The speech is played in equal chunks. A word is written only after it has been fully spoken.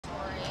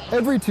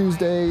Every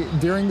Tuesday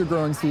during the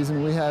growing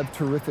season, we have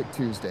Terrific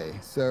Tuesday.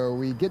 So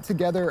we get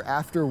together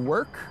after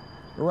work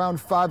around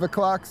 5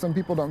 o'clock. Some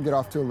people don't get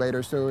off till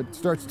later, so it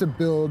starts to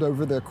build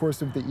over the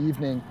course of the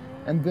evening.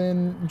 And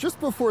then just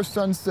before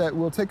sunset,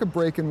 we'll take a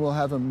break and we'll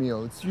have a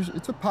meal.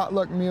 It's a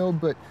potluck meal,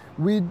 but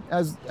we,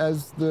 as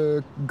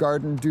the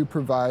garden, do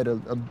provide a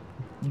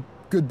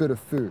good bit of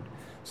food.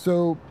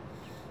 So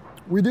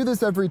we do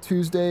this every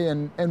Tuesday,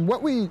 and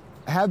what we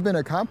have been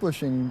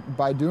accomplishing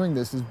by doing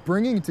this is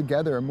bringing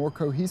together a more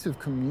cohesive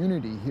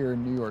community here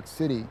in New York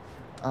City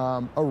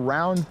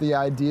around the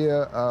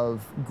idea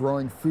of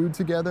growing food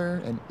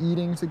together and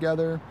eating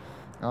together,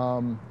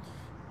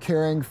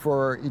 caring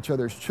for each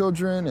other's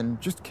children, and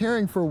just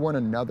caring for one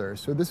another.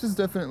 So this is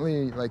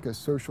definitely like a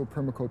social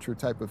permaculture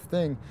type of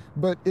thing,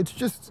 but it's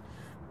just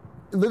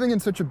living in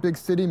such a big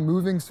city,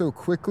 moving so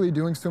quickly,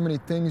 doing so many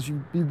things,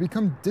 you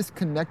become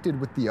disconnected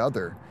with the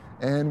other.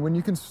 And when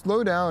you can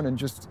slow down and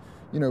just,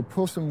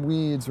 pull some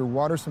weeds or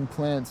water some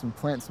plants and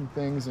plant some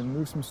things and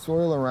move some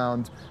soil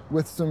around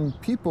with some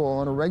people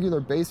on a regular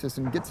basis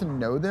and get to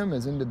know them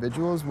as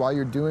individuals while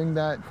you're doing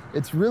that,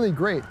 it's really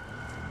great.